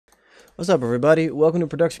What's up, everybody? Welcome to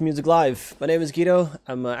Production Music Live. My name is Guido.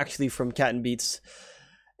 I'm actually from Cat and Beats,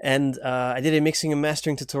 and I did a mixing and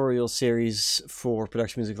mastering tutorial series for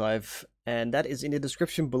Production Music Live, and that is in the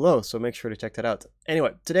description below, so make sure to check that out.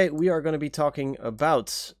 Anyway, today we are going to be talking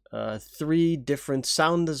about 3 different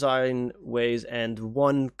sound design ways and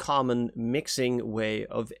 1 common mixing way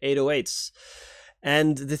of 808s.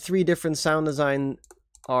 And the 3 different sound design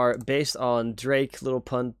are based on Drake, Lil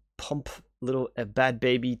Pump, Little Bad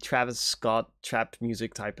Baby, Travis Scott, trap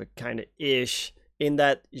music type of kind of ish in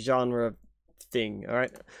that genre thing. All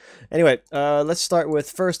right. Anyway, let's start with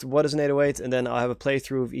first what is an 808, and then I'll have a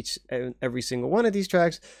playthrough of every single one of these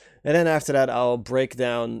tracks, and then after that I'll break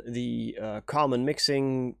down the common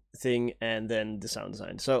mixing thing and then the sound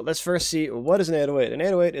design. So let's first see what is an 808. An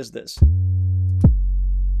 808 is this.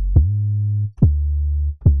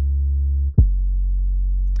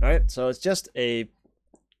 All right, so it's just a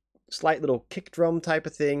slight little kick drum type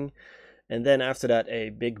of thing, and then after that a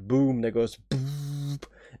big boom that goes boop,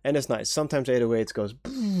 and it's nice. Sometimes 808s goes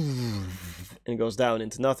boop, and goes down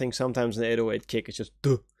into nothing. Sometimes an 808 kick is just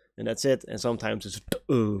duh, and that's it, and sometimes it's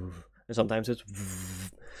and sometimes it's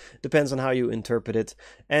depends on how you interpret it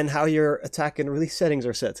and how your attack and release settings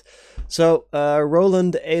are set. So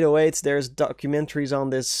Roland 808, there's documentaries on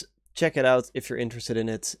this. Check it out if you're interested in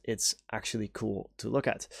it. It's actually cool to look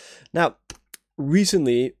at. Now,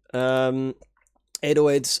 recently,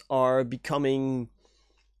 808s are becoming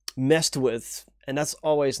messed with, and that's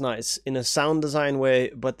always nice in a sound design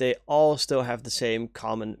way, but they all still have the same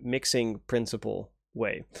common mixing principle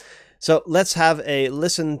way. So let's have a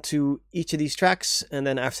listen to each of these tracks, and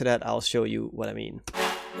then after that I'll show you what I mean.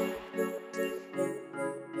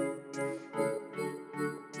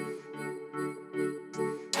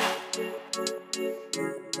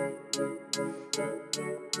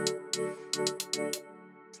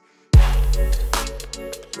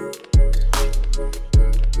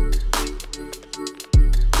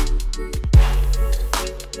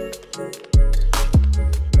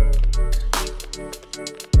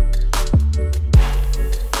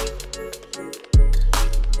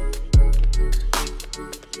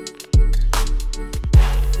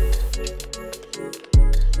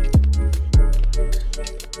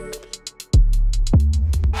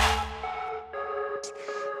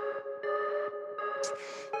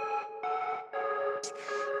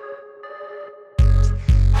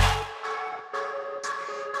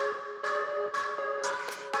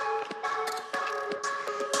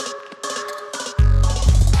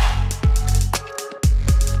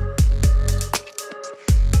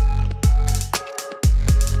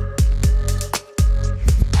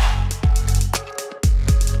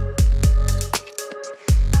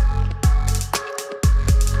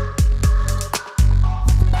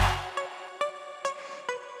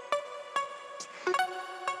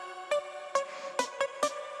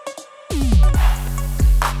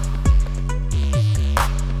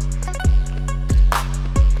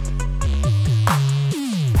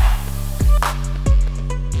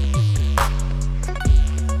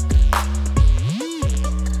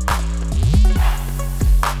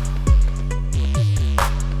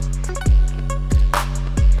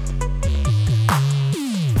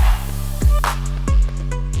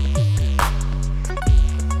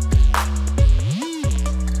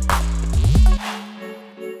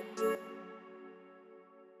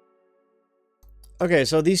 Okay,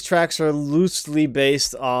 so these tracks are loosely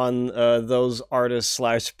based on those artists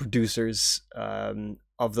 / producers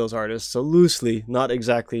of those artists. So loosely, not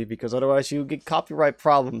exactly, because otherwise you get copyright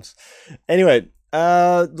problems. Anyway,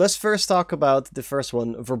 let's first talk about the first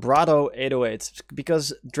one, Vibrato 808,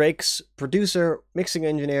 because Drake's producer, mixing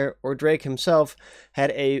engineer, or Drake himself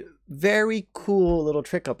had a very cool little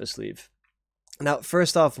trick up his sleeve. Now,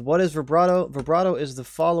 first off, what is vibrato? Vibrato is the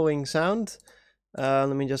following sound. Let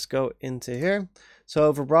me just go into here.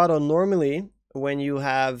 So vibrato, normally when you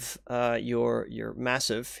have your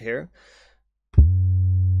massive here,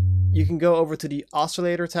 you can go over to the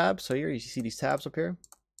oscillator tab. So here you see these tabs up here,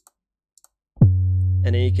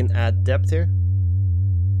 and then you can add depth here,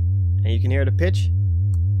 and you can hear the pitch.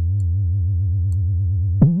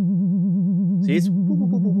 See, it's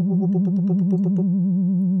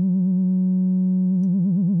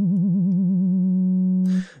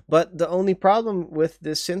but the only problem with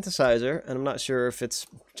this synthesizer, and I'm not sure if it's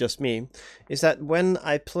just me, is that when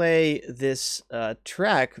I play this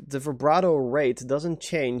track, the vibrato rate doesn't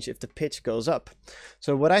change if the pitch goes up.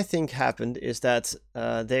 So what I think happened is that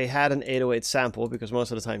they had an 808 sample, because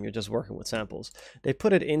most of the time you're just working with samples. They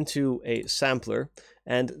put it into a sampler,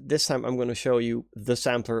 and this time I'm going to show you the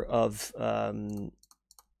sampler of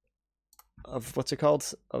what's it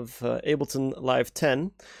called? Of Ableton Live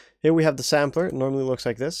 10. Here we have the sampler. It normally looks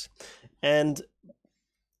like this. And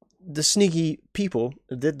the sneaky people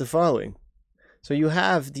did the following. So you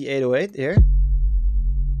have the 808 here.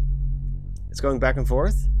 It's going back and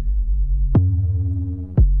forth.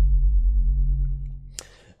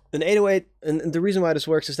 An 808, and the reason why this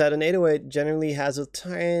works is that an 808 generally has a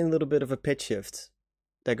tiny little bit of a pitch shift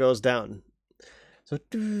that goes down. So,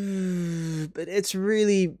 but it's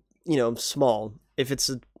really, you know, small if it's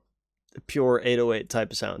a pure 808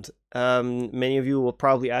 type of sound. Many of you will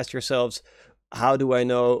probably ask yourselves, how do I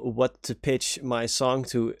know what to pitch my song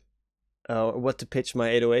to, or what to pitch my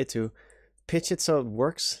 808 to? Pitch it so it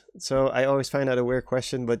works. So I always find that a weird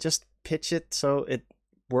question, but just pitch it so it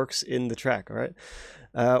works in the track, all right?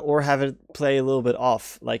 Or have it play a little bit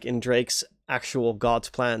off, like in Drake's actual God's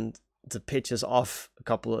Plan, the pitch is off a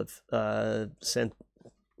couple of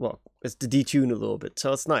well, it's to detune a little bit,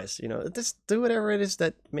 so it's nice, you know. Just do whatever it is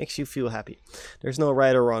that makes you feel happy. There's no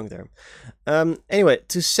right or wrong there. Anyway,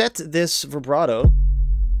 to set this vibrato,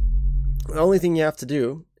 the only thing you have to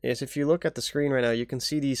do is, if you look at the screen right now, you can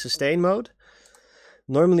see the sustain mode.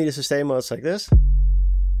 Normally the sustain mode is like this,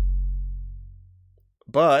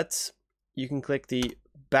 but you can click the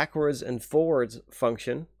backwards and forwards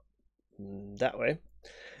function that way.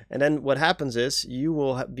 And then what happens is you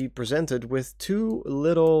will be presented with two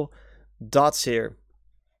little dots here.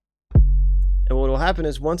 And what will happen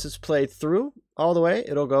is once it's played through all the way,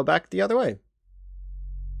 it'll go back the other way.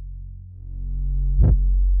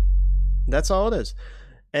 That's all it is.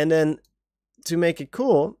 And then to make it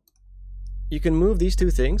cool, you can move these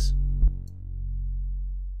two things.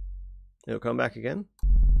 It'll come back again.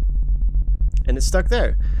 And it's stuck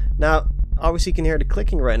there. Now, obviously you can hear the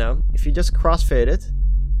clicking right now. If you just crossfade it,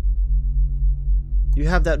 you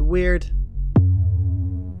have that weird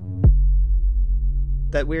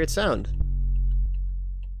sound.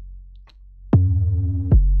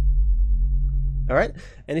 All right,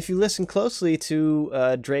 and if you listen closely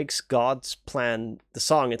to Drake's God's Plan, the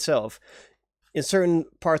song itself, in certain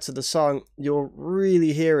parts of the song, you'll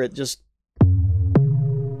really hear it just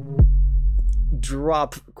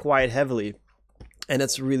drop quite heavily. And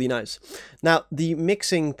it's really nice. Now, the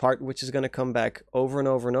mixing part, which is going to come back over and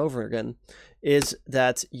over and over again, is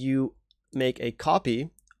that you make a copy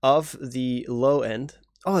of the low end.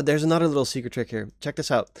 Oh, there's another little secret trick here. Check this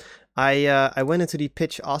out. I went into the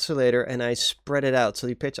pitch oscillator and I spread it out. So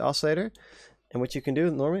the pitch oscillator, and what you can do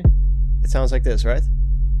normally, it sounds like this, right?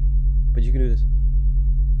 But you can do this.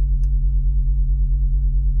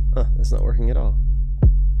 Oh, that's not working at all.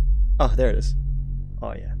 Oh, there it is.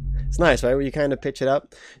 Oh, yeah. It's nice, right? Where you kind of pitch it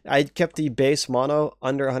up. I kept the bass mono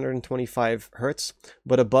under 125 hertz,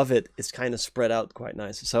 but above it, it's kind of spread out quite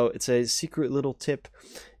nice. So it's a secret little tip.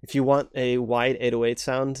 If you want a wide 808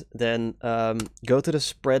 sound, then go to the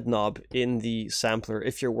spread knob in the sampler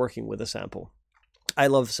if you're working with a sample. I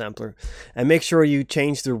love the sampler. And make sure you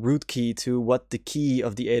change the root key to what the key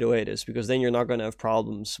of the 808 is, because then you're not going to have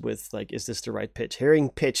problems with, like, is this the right pitch? Hearing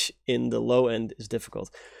pitch in the low end is difficult.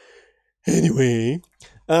 Anyway,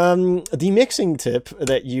 the mixing tip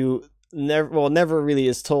that you never really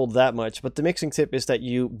is told that much, but the mixing tip is that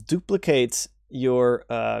you duplicate your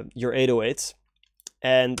 808s,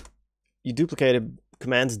 and you duplicate it,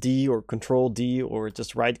 Command D or Control D, or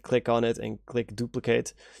just right click on it and click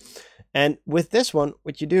duplicate. And with this one,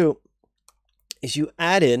 what you do is you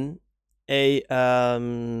add in a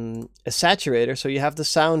saturator. So you have the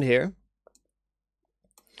sound here,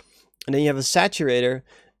 and then you have a saturator.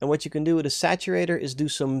 And what you can do with a saturator is do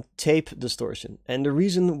some tape distortion. And the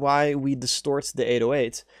reason why we distort the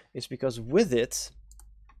 808 is because with it,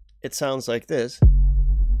 it sounds like this.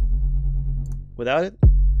 Without it,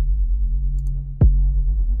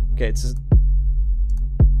 okay,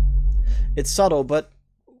 it's subtle, but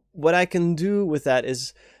what I can do with that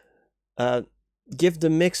is give the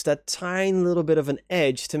mix that tiny little bit of an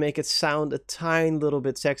edge to make it sound a tiny little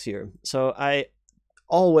bit sexier. So I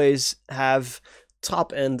always have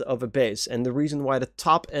top end of a bass, and the reason why the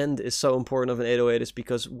top end is so important of an 808 is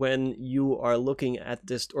because when you are looking at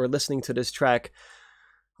this or listening to this track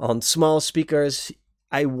on small speakers,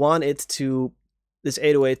 I want it to, this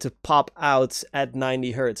 808 to pop out at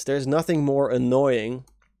 90 hertz. There's nothing more annoying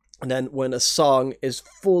than when a song is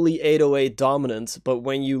fully 808 dominant, but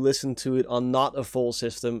when you listen to it on not a full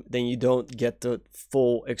system, then you don't get the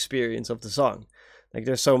full experience of the song. Like,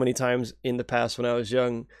 there's so many times in the past when I was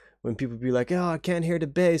young when people be like, oh, I can't hear the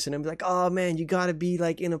bass, and I'm like, oh man, you gotta be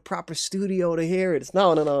like in a proper studio to hear it. It's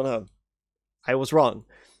no. I was wrong.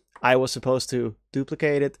 I was supposed to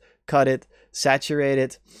duplicate it, cut it, saturate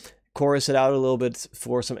it, chorus it out a little bit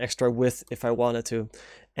for some extra width if I wanted to.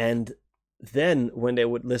 And then when they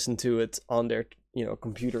would listen to it on their you know,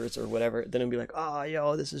 computers or whatever, then it'll be like, oh,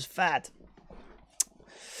 yo, this is fat.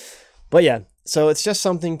 But yeah, so it's just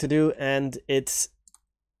something to do, and it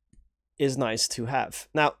is nice to have.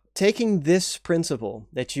 Now, taking this principle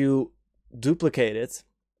that you duplicate it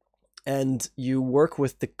and you work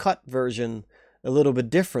with the cut version a little bit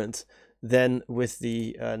different than with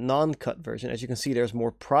the non-cut version. As you can see, there's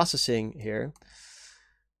more processing here.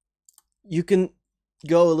 You can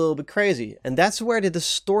go a little bit crazy, and that's where the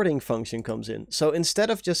distorting function comes in. So instead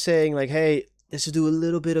of just saying like, hey, let's just do a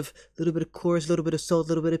little bit of chorus, a little bit of salt, a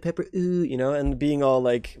little bit of pepper, ooh, you know, and being all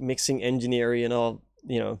like mixing engineering and all,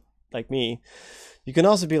 you know, like me, you can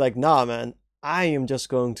also be like, nah, man, I am just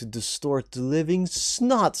going to distort the living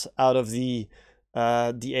snot out of the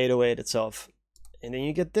 808 itself. And then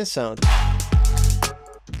you get this sound.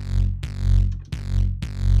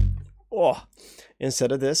 Oh,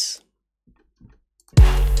 instead of this.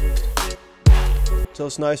 So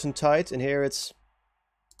it's nice and tight, and here it's...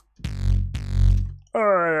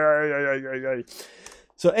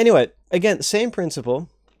 So anyway, again, same principle.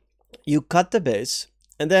 You cut the bass,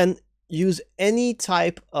 and then use any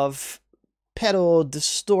type of pedal,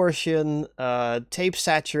 distortion, tape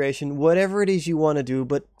saturation, whatever it is you want to do,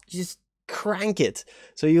 but just crank it.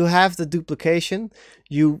 So you have the duplication,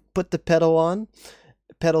 you put the pedal on,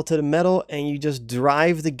 pedal to the metal, and you just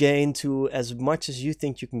drive the gain to as much as you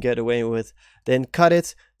think you can get away with, then cut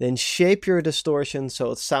it, then shape your distortion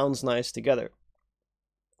so it sounds nice together.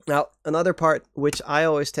 Now, another part which I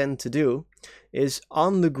always tend to do is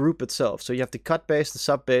on the group itself. So you have the cut bass, the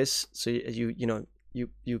sub bass. So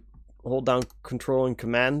you hold down Control and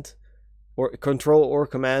Command, or Control or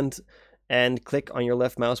Command, and click on your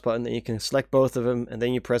left mouse button, and you can select both of them, and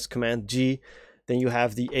then you press Command G. Then you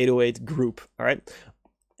have the 808 group. All right,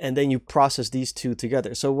 and then you process these two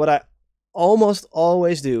together. So what I almost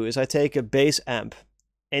always do is I take a bass amp,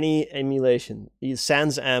 any emulation,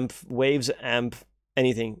 Sans amp, Waves amp,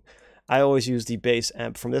 anything. I always use the bass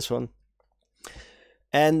amp from this one,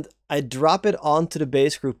 and I drop it onto the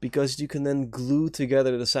bass group because you can then glue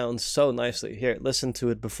together the sound so nicely. Here, listen to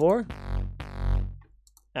it before,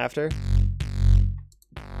 after.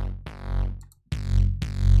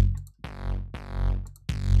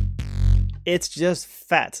 It's just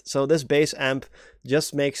fat. So this bass amp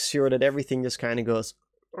just makes sure that everything just kind of goes,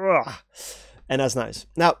 ugh, and that's nice.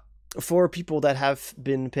 Now, for people that have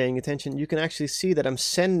been paying attention, you can actually see that I'm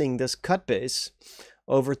sending this cut bass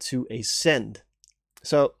over to a send.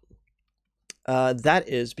 So that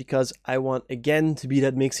is because I want, again, to be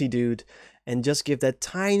that mixy dude and just give that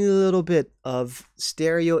tiny little bit of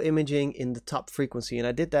stereo imaging in the top frequency. And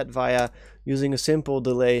I did that via using a simple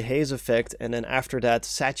delay haze effect, and then after that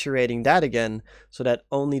saturating that again so that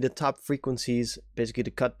only the top frequencies, basically the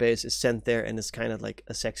cut bass, is sent there, and it's kind of like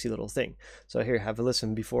a sexy little thing. So here, have a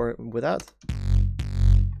listen before and without.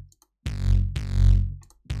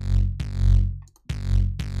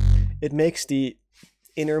 It makes the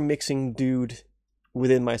inner mixing dude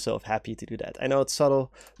within myself happy to do that. I know it's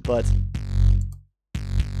subtle, but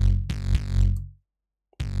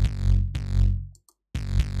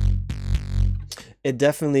it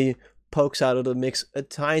definitely pokes out of the mix a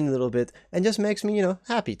tiny little bit and just makes me, you know,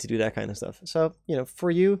 happy to do that kind of stuff. So, you know,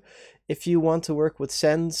 for you, if you want to work with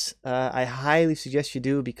sends, I highly suggest you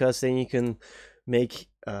do, because then you can make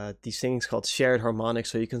these things called shared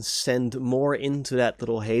harmonics, so you can send more into that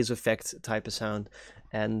little haze effect type of sound,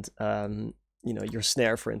 and you know, your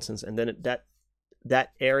snare, for instance, and then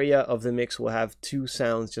that area of the mix will have two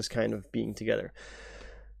sounds just kind of being together.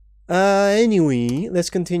 Anyway, let's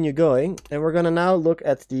continue going, and we're gonna now look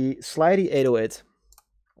at the slidey 808.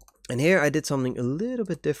 And here I did something a little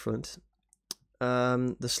bit different.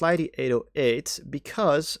 The slidey 808,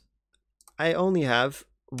 because I only have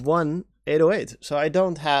one 808, so I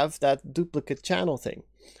don't have that duplicate channel thing.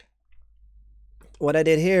 What I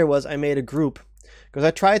did here was I made a group, because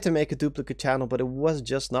I tried to make a duplicate channel, but it was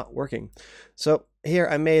just not working. So here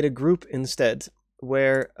I made a group instead,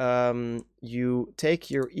 where you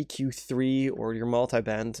take your EQ3 or your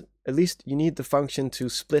multiband. At least you need the function to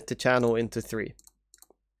split the channel into 3.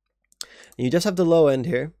 And you just have the low end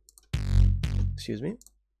here. Excuse me.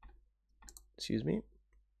 Excuse me.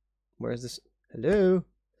 Where is this? Hello?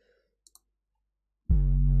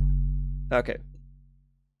 Okay.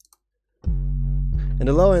 And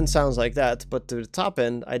the low end sounds like that, but to the top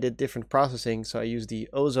end, I did different processing. So I used the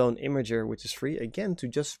Ozone Imager, which is free, again, to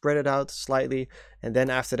just spread it out slightly. And then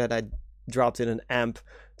after that, I dropped in an amp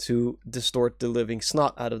to distort the living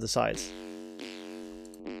snot out of the sides.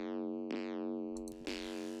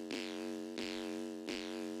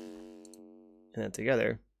 And then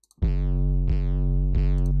together.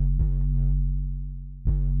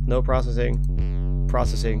 No processing.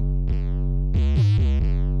 processing.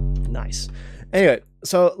 Nice. Anyway,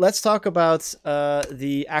 so let's talk about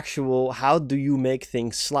the actual how do you make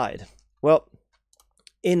things slide. Well,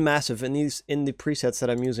 in Massive, in the presets that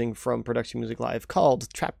I'm using from Production Music Live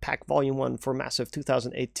called Trap Pack Volume 1 for Massive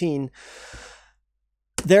 2018,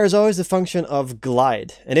 there's always the function of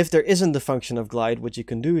glide. And if there isn't the function of glide, what you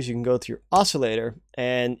can do is you can go to your oscillator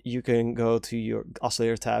and you can go to your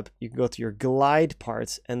oscillator tab, you can go to your glide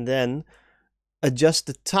parts and then adjust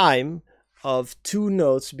the time of two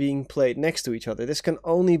notes being played next to each other. This can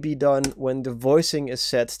only be done when the voicing is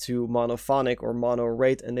set to monophonic or mono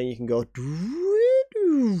rate, and then you can go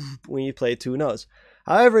when you play two notes.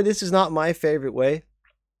 However, this is not my favorite way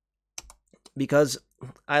because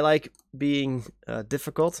I like being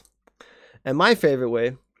difficult, and my favorite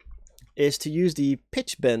way is to use the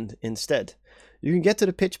pitch bend instead. You can get to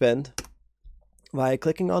the pitch bend by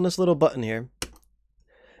clicking on this little button here,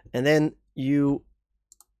 and then you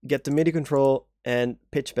get the MIDI control and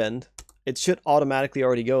pitch bend. It should automatically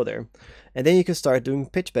already go there. And then you can start doing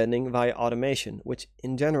pitch bending via automation, which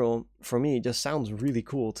in general, for me, just sounds really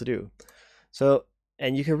cool to do. So,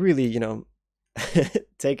 and you can really, you know,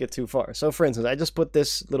 take it too far. So for instance, I just put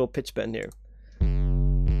this little pitch bend here.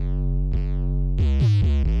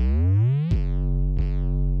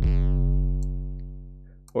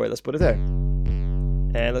 Or let's put it there.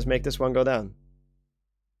 And let's make this one go down.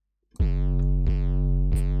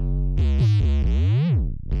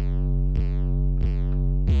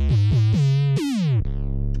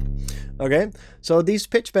 Okay, so these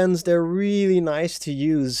pitch bends, they're really nice to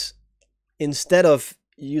use instead of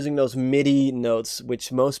using those MIDI notes,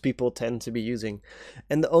 which most people tend to be using.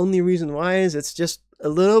 And the only reason why is it's just a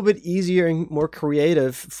little bit easier and more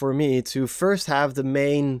creative for me to first have the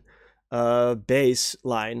main bass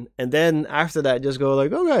line, and then after that just go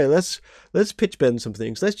like, okay, let's pitch bend some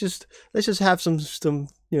things. Let's just have some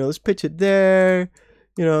you know, let's pitch it there,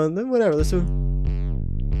 you know, and then whatever. Let's do.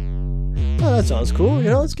 Oh, that sounds cool.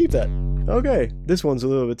 You know, let's keep that. Okay, this one's a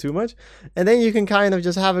little bit too much. And then you can kind of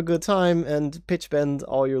just have a good time and pitch bend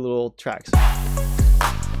all your little tracks.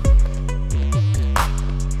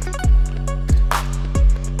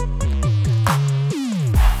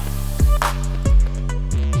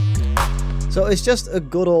 So it's just a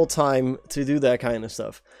good old time to do that kind of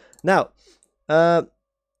stuff. Now,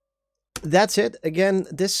 that's it. Again,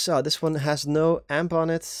 this one has no amp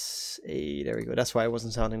on it. Hey, there we go. That's why it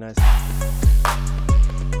wasn't sounding nice.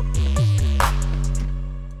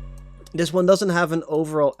 This one doesn't have an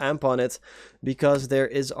overall amp on it because there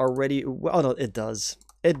is already, well, no, it does.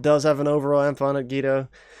 It does have an overall amp on it, Guido.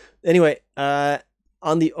 Anyway,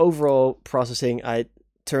 on the overall processing, I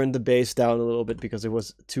turned the bass down a little bit because there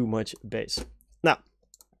was too much bass. Now,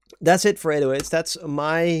 that's it for 808s. That's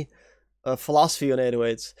my philosophy on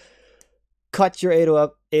 808s. Cut your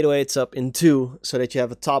 808s up in two so that you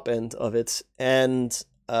have a top end of it, and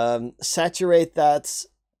saturate that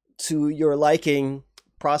to your liking.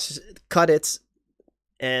 Cut it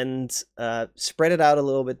and spread it out a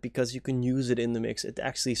little bit because you can use it in the mix. It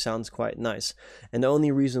actually sounds quite nice, and the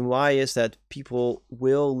only reason why is that people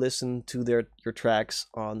will listen to your tracks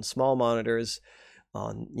on small monitors,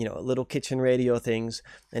 on, you know, little kitchen radio things,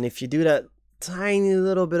 and if you do that tiny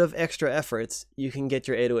little bit of extra effort, you can get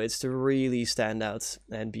your 808s to really stand out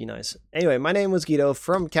and be nice. Anyway, my name was Guido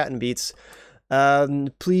from Cat and Beats.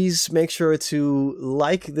 Please make sure to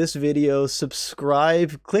like this video,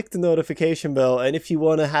 subscribe, click the notification bell, and if you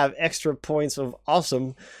want to have extra points of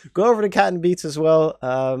awesome, go over to Cat and Beats as well,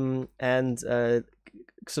 and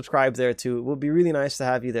subscribe there too. It would be really nice to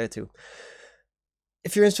have you there too.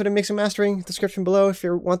 If you're interested in mixing and mastering, description below. If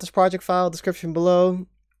you want this project file, description below.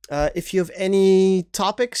 If you have any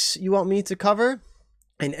topics you want me to cover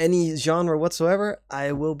in any genre whatsoever,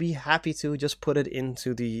 I will be happy to just put it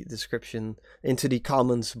into the description, into the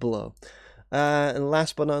comments below. And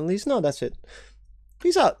last but not least, no, that's it.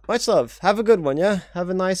 Peace out. Much love. Have a good one, yeah? Have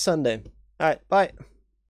a nice Sunday. All right, bye.